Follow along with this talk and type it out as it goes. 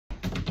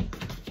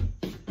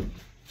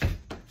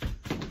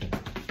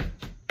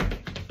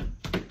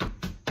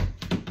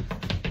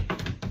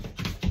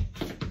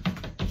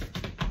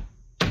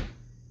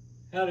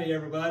Howdy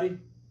everybody,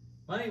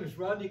 my name is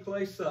Rodney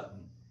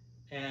Sutton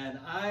and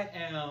I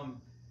am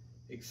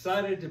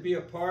excited to be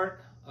a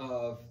part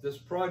of this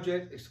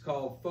project. It's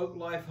called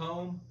Folklife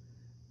Home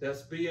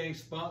that's being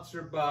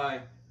sponsored by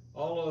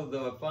all of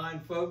the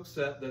fine folks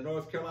at the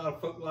North Carolina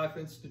Folklife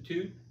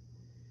Institute.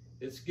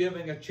 It's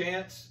giving a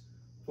chance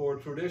for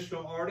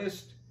traditional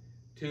artists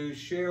to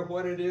share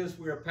what it is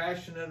we're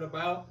passionate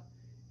about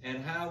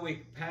and how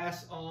we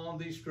pass on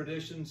these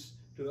traditions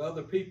to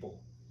other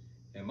people.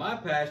 And my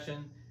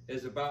passion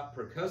is about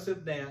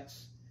percussive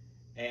dance,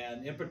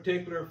 and in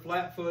particular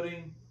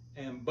flatfooting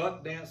and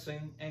buck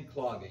dancing and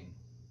clogging.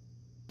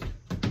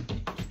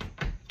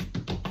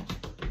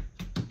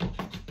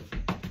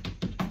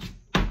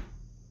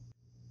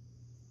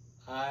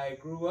 I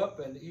grew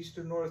up in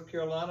eastern North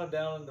Carolina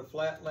down in the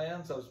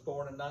flatlands. I was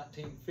born in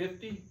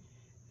 1950,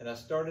 and I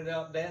started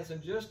out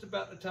dancing just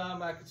about the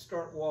time I could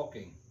start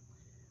walking.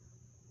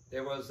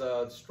 There was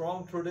a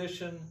strong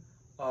tradition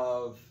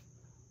of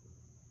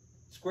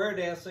square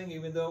dancing,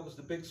 even though it was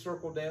the big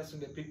circle dancing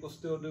that people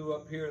still do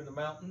up here in the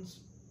mountains.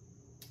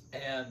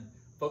 And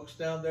folks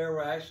down there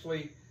were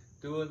actually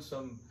doing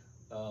some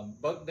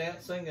buck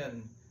dancing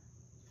and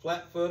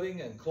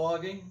flat-footing and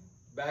clogging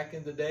back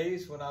in the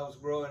days when I was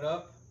growing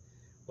up.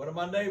 One of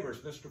my neighbors,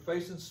 Mr.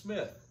 Faison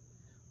Smith,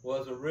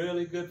 was a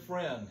really good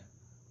friend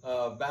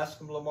of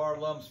Bascom Lamar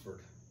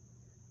Lumsford.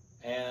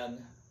 And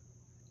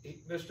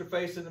Mr.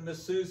 Faison and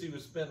Miss Susie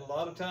would spend a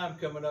lot of time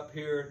coming up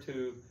here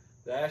to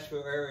the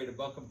Asheville area, to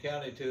Buncombe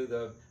County, to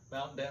the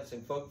Mountain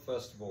Dancing Folk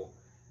Festival.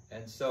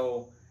 And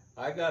so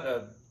I got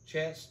a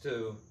chance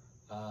to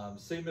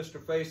see Mr.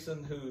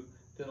 Faison, who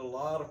did a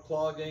lot of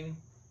clogging,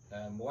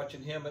 and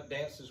watching him at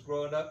dances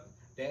growing up,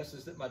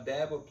 dances that my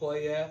dad would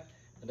play at.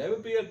 And there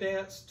would be a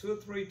dance 2 or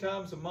 3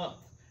 times a month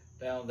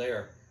down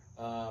there.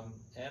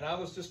 And I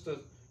was just a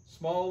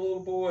small little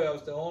boy. I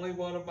was the only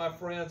one of my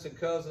friends and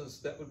cousins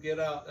that would get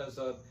out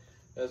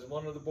as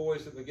one of the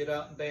boys that would get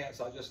out and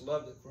dance. I just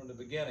loved it from the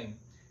beginning.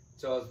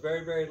 So I was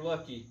very, very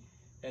lucky.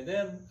 And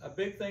then a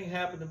big thing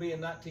happened to me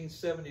in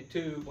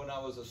 1972 when I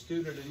was a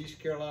student at East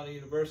Carolina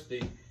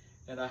University,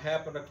 and I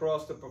happened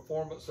across the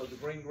performance of the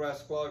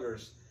Greengrass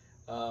Cloggers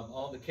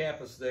on the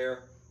campus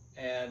there,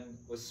 and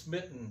was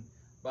smitten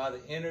by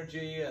the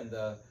energy and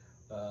the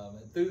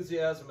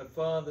enthusiasm and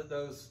fun that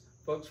those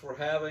folks were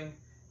having.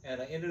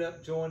 And I ended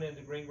up joining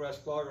the Greengrass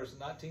Cloggers in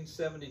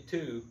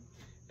 1972,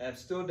 and I'm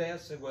still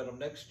dancing with them.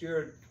 Next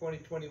year,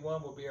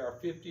 2021, will be our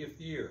 50th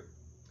year.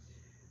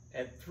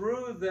 And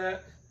through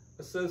that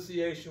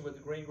association with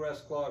the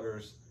Greengrass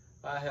Cloggers,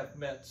 I have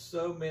met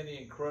so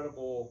many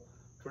incredible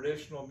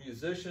traditional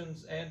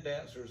musicians and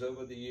dancers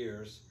over the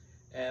years.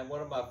 And one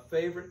of my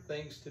favorite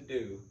things to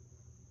do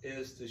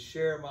is to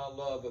share my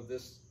love of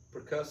this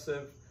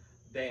percussive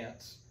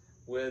dance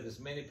with as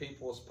many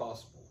people as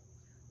possible.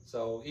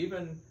 So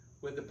even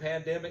with the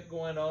pandemic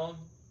going on,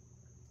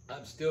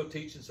 I'm still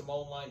teaching some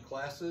online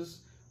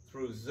classes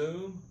through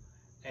Zoom,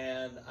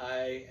 and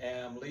I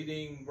am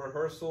leading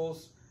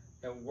rehearsals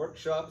and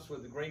workshops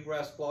with the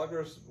Greengrass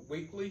Cloggers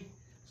weekly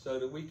so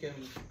that we can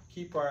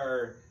keep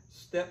our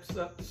steps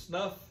up to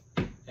snuff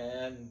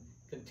and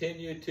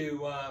continue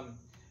to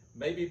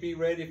maybe be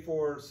ready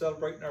for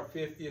celebrating our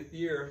 50th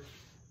year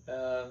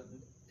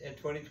in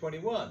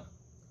 2021.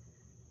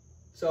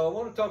 So I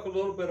want to talk a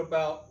little bit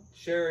about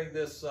sharing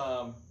this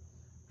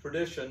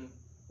tradition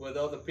with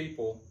other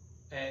people,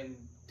 and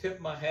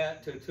tip my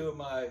hat to 2 of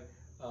my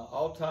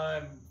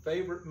all-time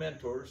favorite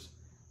mentors.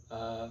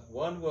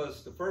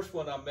 The first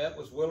one I met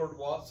was Willard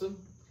Watson,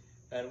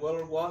 and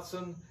Willard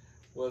Watson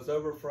was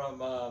over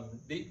from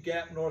Deep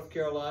Gap, North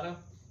Carolina,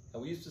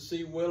 and we used to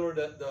see Willard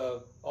at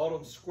the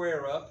Autumn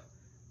Square Up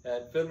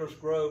at Fiddler's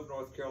Grove,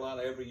 North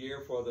Carolina every year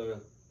for the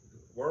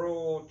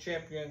World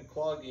Champion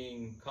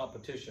Clogging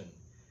Competition.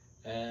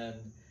 And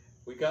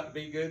we got to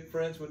be good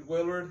friends with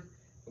Willard.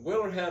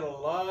 Willard had a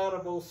lot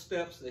of those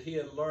steps that he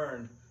had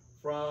learned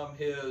from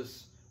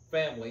his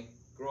family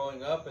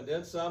growing up, and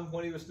then some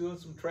when he was doing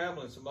some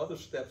traveling, some other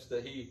steps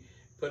that he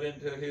put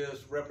into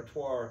his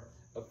repertoire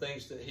of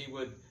things that he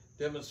would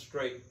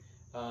demonstrate.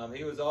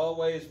 He was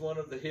always one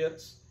of the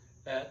hits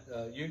at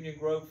Union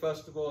Grove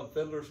Festival and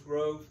Fiddler's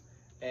Grove,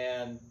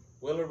 and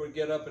Willard would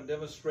get up and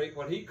demonstrate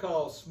what he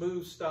calls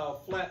smooth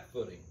style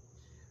flat-footing.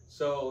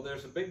 So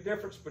there's a big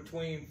difference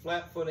between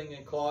flat-footing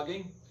and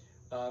clogging.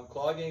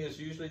 Clogging is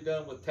usually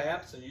done with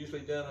taps and usually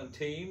done in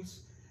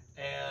teams,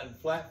 and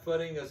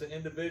flat-footing is an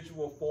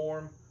individual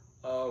form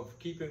of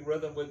keeping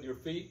rhythm with your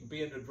feet and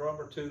being the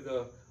drummer to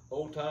the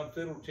old-time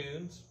fiddle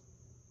tunes.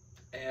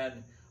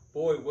 And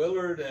boy,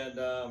 Willard and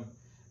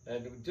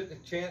took a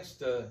chance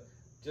to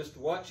just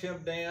watch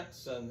him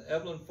dance, and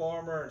Evelyn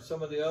Farmer and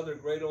some of the other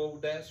great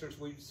old dancers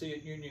we see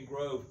at Union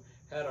Grove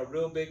had a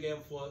real big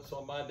influence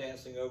on my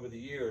dancing over the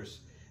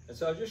years. And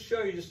so I'll just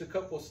show you just a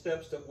couple of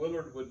steps that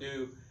Willard would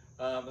do.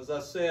 As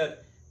I said,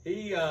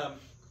 he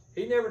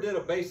never did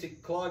a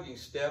basic clogging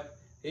step.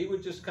 He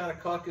would just kind of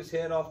cock his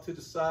head off to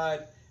the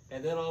side,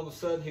 and then all of a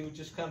sudden he would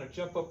just kind of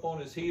jump up on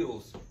his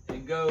heels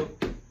and go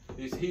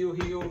this heel,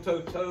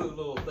 toe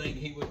little thing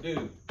he would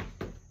do.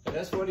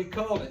 That's what he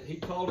called it. He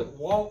called it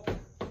walk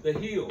the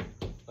heel.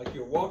 Like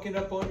you're walking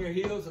up on your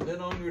heels and then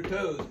on your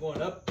toes,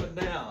 going up and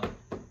down.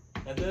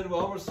 And then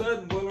all of a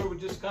sudden, Willard would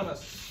just kind of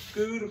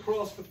scoot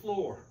across the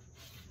floor.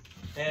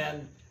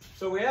 And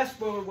so we asked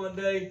Willard one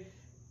day,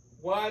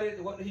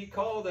 what did he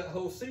call that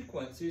whole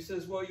sequence? He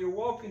says, well, you're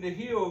walking the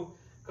heel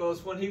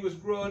because when he was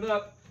growing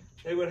up,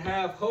 they would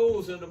have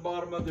holes in the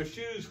bottom of their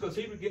shoes because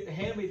he would get the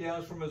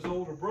hand-me-downs from his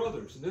older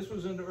brothers. And this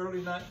was in the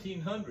early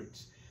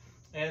 1900s.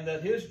 And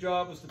that his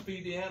job was to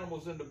feed the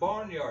animals in the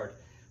barnyard.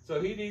 So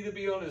he'd either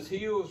be on his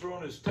heels or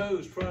on his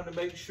toes trying to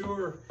make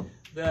sure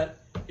that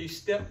he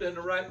stepped in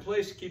the right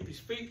place to keep his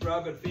feet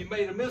dry. But if he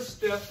made a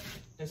misstep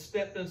and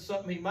stepped in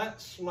something, he might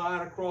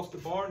slide across the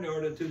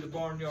barnyard into the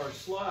barnyard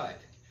slide.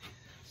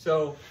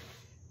 So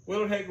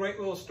Willard had great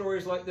little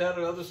stories like that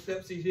and other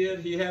steps he did.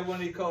 He had one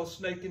he called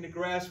Snake in the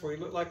Grass, where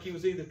he looked like he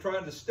was either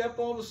trying to step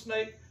on the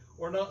snake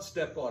or not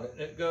step on it.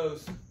 And it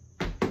goes.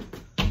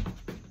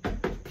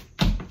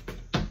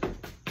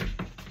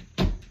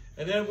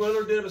 And then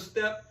Willard did a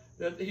step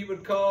that he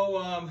would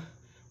call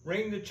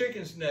wring the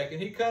chicken's neck.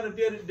 And he kind of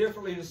did it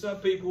differently than some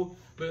people,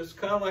 but it's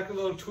kind of like a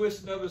little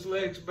twisting of his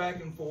legs back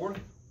and forth.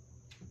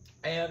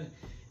 And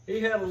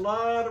he had a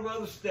lot of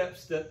other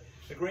steps that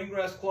the green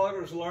grass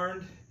cloggers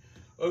learned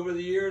over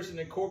the years and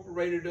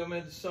incorporated them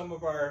into some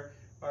of our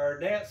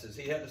dances.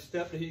 He had a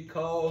step that he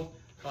called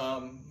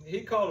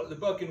it the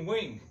buck and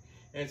wing.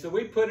 And so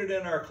we put it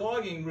in our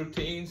clogging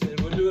routines, and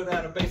we'll do it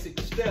out of basic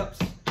steps.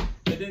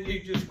 And then you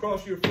just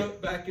cross your foot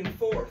back and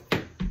forth.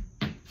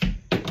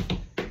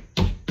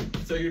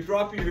 So you're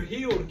dropping your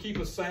heel to keep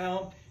a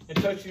sound and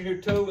touching your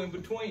toe in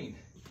between.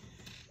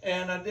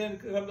 And I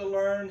did come to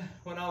learn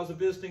when I was a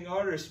visiting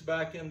artist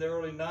back in the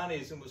early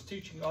 90s and was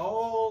teaching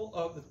all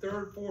of the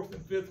 3rd, 4th,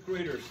 and 5th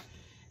graders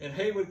in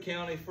Haywood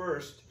County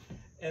first.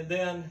 And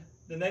then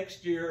the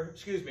next year,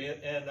 in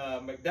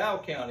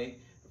McDowell County,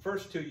 the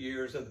first 2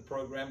 years of the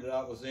program that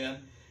I was in,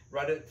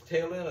 right at the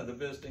tail end of the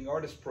visiting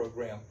artist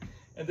program.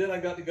 And then I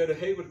got to go to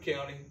Haywood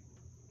County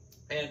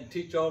and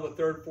teach all the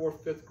 3rd, 4th,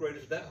 5th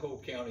graders that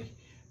whole county.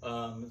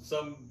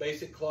 Some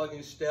basic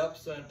clogging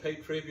steps, and pay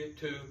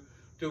tribute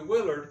to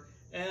Willard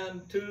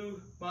and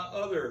to my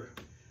other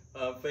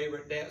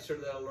favorite dancer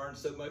that I learned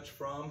so much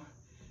from,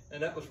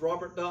 and that was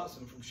Robert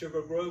Dotson from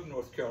Sugar Grove,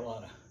 North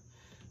Carolina.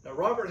 Now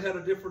Robert had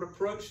a different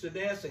approach to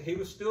dancing. He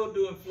was still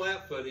doing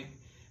flat footing,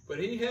 but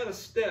he had a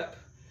step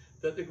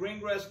that the green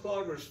grass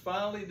cloggers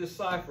finally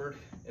deciphered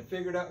and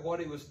figured out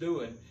what he was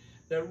doing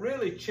that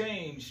really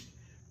changed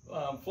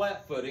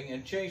flat footing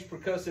and changed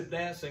percussive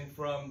dancing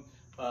from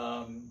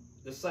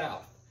the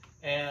South,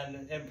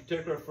 and in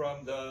particular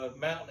from the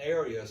mountain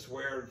areas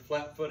where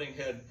flat footing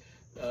had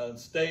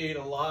stayed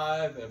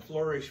alive and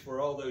flourished for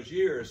all those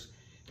years.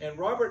 And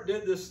Robert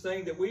did this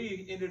thing that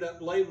we ended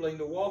up labeling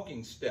the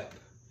walking step.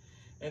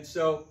 And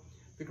so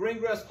the green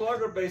grass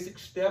clogger basic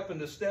step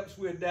and the steps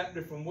we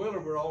adapted from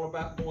Willard were all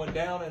about going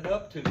down and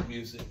up to the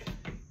music.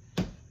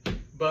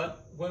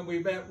 But when we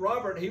met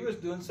Robert, he was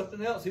doing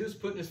something else. He was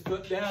putting his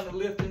foot down and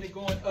lifting and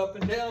going up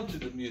and down to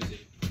the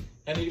music.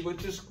 And he would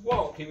just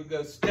walk. He would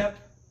go step,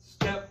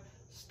 step,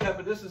 step.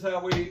 And this is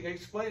how we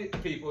explain it to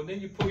people. And then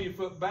you pull your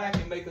foot back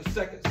and make a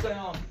second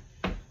sound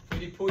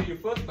when you pull your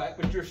foot back,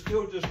 but you're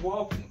still just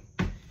walking.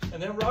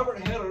 And then Robert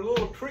had a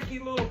little tricky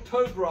little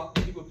toe drop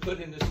that he would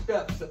put in the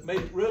steps that made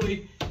it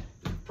really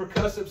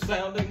percussive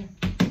sounding.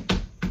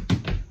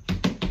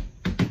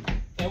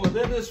 And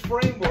within this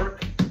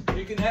framework,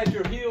 you can add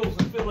your heels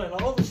and fill in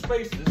all the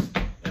spaces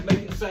and make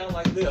it sound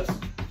like this.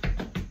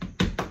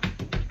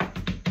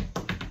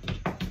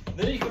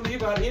 Then you can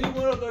leave out any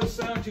one of those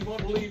sounds you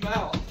want to leave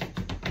out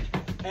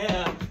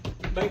and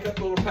make up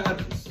little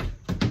patterns.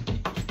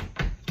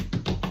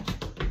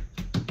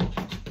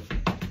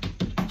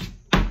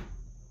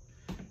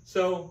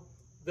 So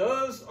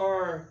those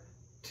are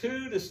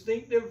two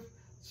distinctive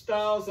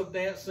styles of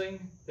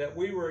dancing that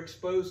we were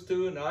exposed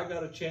to, and I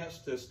got a chance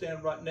to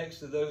stand right next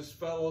to those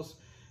fellows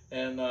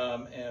and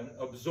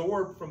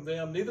absorb from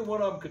them. Neither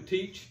one of them could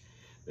teach.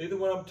 Neither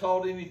one of them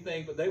taught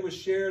anything, but they would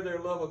share their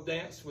love of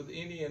dance with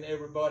any and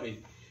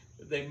everybody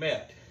that they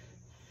met.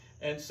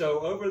 And so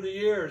over the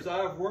years,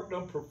 I've worked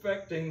on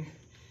perfecting,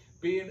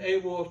 being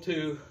able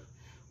to,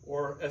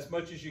 or as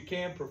much as you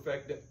can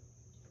perfect it,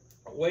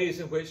 ways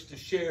in which to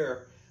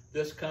share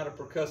this kind of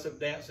percussive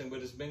dancing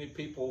with as many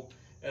people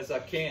as I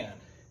can.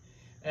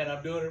 And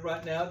I'm doing it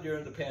right now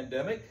during the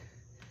pandemic.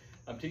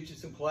 I'm teaching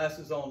some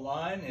classes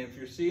online, and if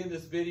you're seeing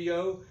this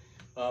video,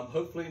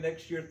 hopefully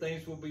next year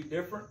things will be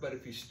different, but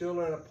if you're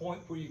still at a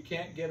point where you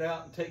can't get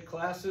out and take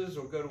classes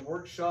or go to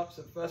workshops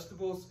and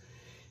festivals,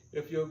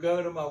 if you'll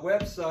go to my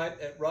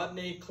website at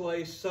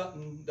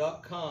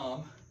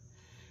rodneyclaysutton.com,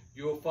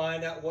 you'll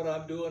find out what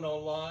I'm doing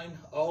online.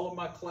 All of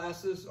my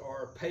classes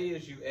are pay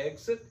as you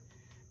exit,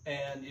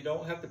 and you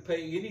don't have to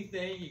pay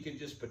anything. You can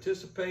just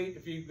participate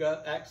if you've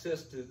got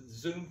access to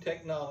Zoom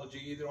technology,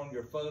 either on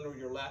your phone or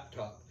your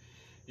laptop.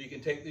 You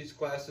can take these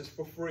classes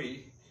for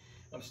free.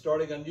 I'm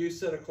starting a new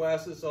set of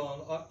classes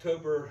on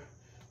October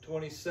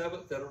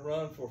 27th that'll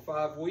run for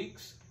 5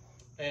 weeks.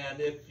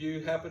 And if you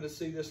happen to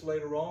see this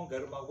later on,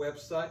 go to my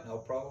website, and I'll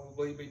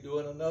probably be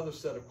doing another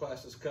set of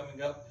classes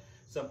coming up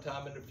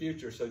sometime in the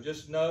future. So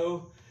just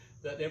know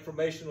that the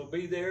information will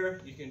be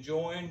there. You can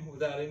join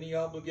without any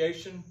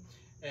obligation.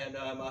 And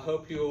I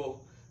hope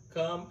you'll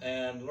come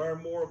and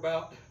learn more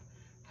about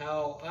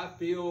how I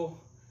feel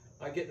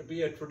I get to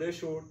be a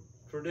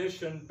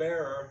tradition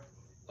bearer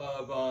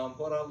of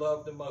what I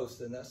love the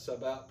most, and that's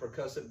about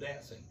percussive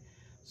dancing.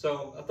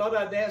 So I thought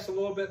I'd dance a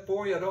little bit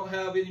for you. I don't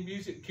have any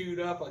music queued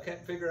up. I can't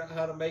figure out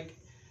how to make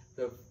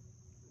the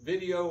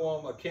video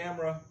on my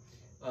camera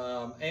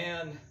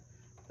and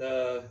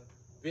the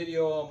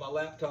video on my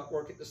laptop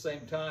work at the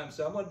same time.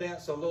 So I'm going to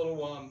dance a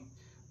little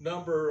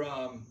number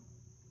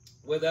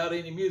without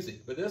any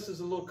music. But this is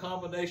a little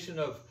combination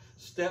of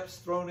steps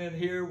thrown in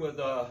here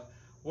with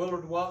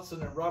Willard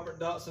Watson and Robert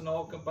Dotson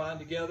all combined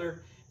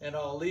together. And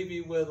I'll leave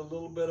you with a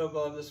little bit of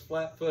this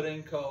flat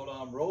footing called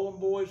Rollin'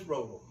 Boys,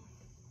 Rollin'.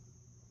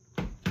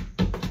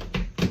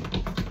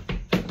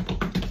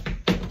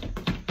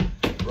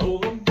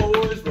 Rollin'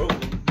 boys,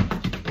 rollin',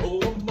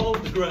 roll 'em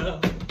on the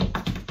ground.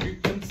 You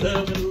can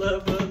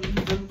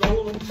 7-Elevens and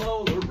roll 'em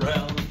all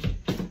around.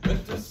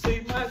 Went to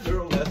see my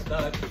girl last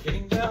night. She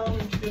came down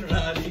and she did her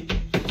nightie.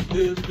 She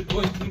lives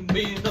between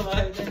me and the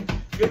light, and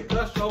good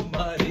gosh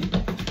almighty.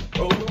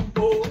 Rollin'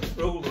 boys,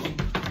 roll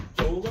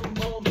 'em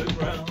on the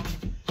ground.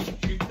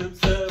 Shoot them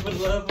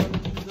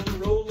 7-Elevens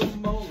and roll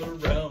 'em all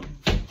around.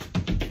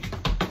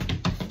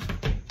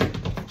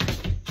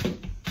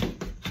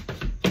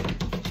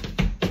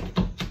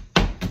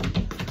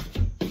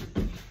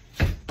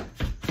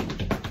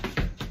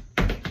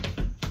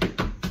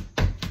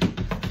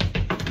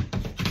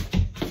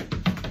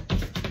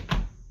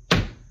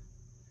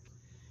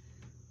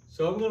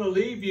 So I'm going to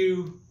leave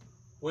you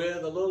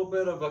with a little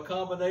bit of a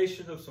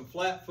combination of some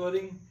flat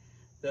footing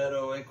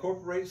that'll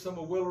incorporate some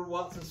of Willard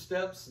Watson's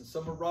steps and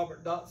some of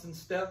Robert Dotson's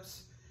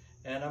steps.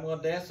 And I'm going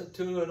to dance it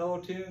to an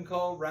old tune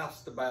called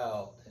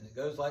Roustabout. And it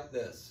goes like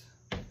this.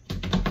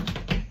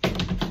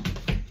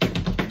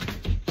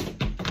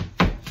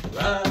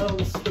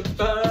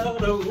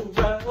 Roustabout, oh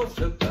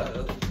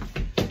roustabout,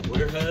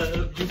 where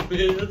have you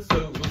been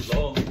so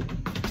long?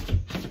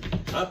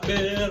 I've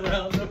been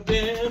around the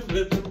bend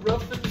with the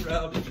rough and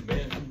rowdy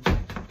men.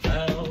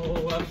 Now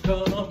I'm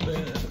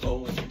coming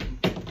home.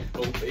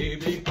 Oh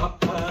baby,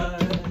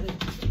 Popeye,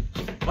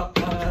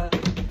 Popeye,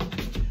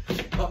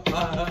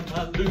 Popeye,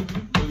 my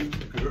Lulu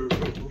girl.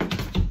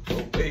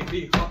 Oh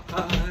baby,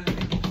 Popeye,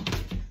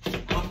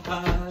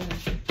 Popeye,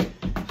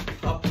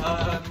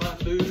 Popeye, my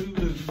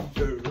Lulu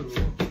girl.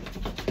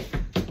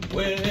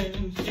 When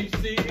she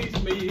sees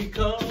me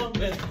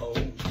coming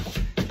home,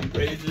 she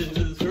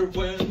raises her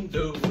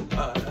window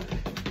high.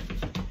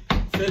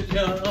 Said,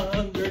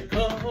 yonder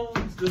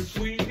comes the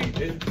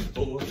sweetest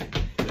boy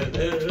that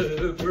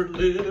ever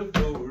lived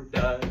or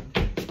died.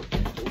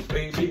 Oh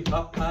baby,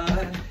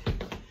 Popeye,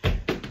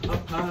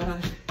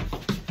 Popeye,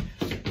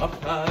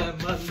 Popeye,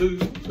 my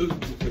Lulu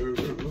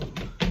girl.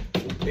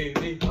 Oh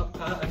baby,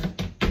 Popeye,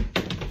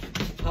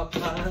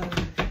 Popeye,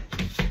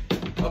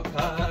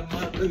 Popeye,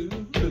 my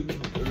Lulu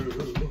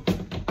girl.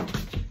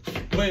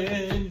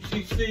 When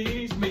she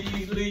sees me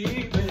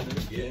leaving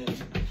again,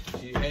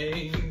 she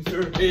hangs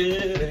her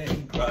head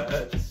and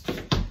cries.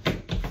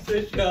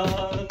 Says,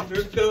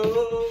 yonder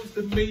goes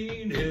the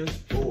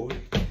meanest boy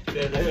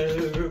that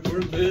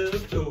ever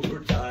lived or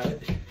died.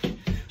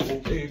 Oh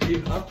baby,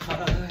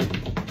 Popeye,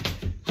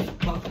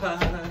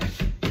 Popeye,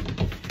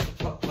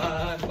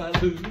 Popeye, my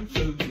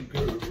Lulu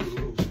girl.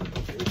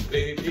 Oh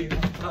baby,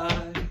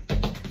 Popeye,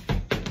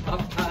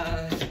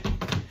 Popeye,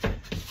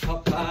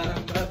 Popeye,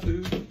 my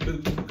Lulu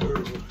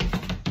girl.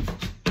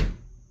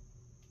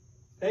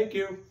 Thank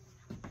you.